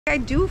I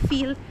do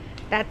feel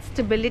that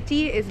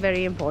stability is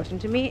very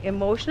important to me,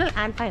 emotional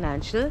and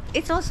financial.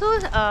 It's also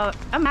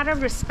a matter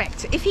of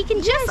respect. If he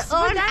can just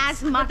earn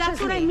as much that's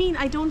as what me. I mean.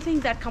 I don't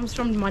think that comes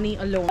from money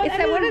alone. It's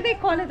like, what do they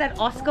call it? That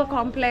Oscar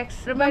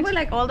complex. Remember,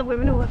 like all the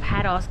women who have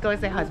had Oscars,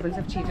 their husbands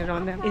have cheated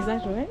on them. Is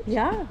that right?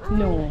 Yeah.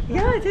 No.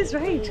 Yeah, it is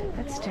right.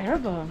 That's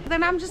terrible.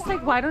 Then I'm just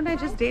like, why don't I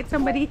just date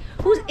somebody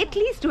who's at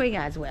least doing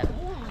as well?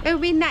 It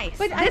would be nice.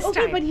 But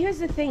but here's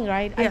the thing,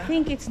 right? I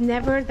think it's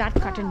never that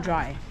cut and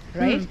dry,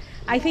 right?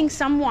 I think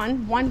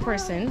one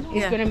person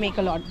is going to make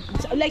a lot.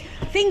 Like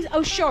things.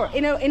 Oh, sure.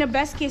 In a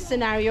best case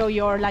scenario,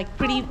 you're like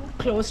pretty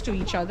close to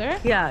each other.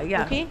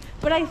 Yeah. Okay.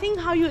 But I think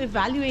how you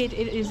evaluate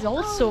it is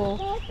also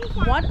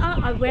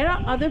where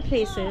are other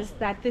places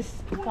that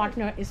this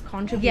partner is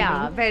contributing.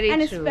 Yeah, very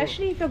and true.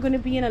 especially if you're going to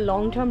be in a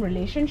long-term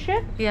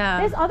relationship. Yeah.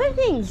 There's other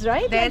things,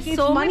 right? There's like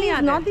so money many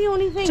is not the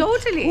only thing.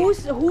 Totally.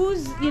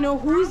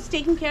 Who's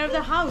taking care of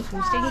the house?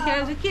 Who's taking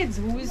care of the kids?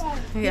 Who's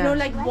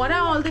like what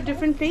are all the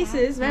different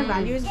places where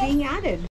value is being added?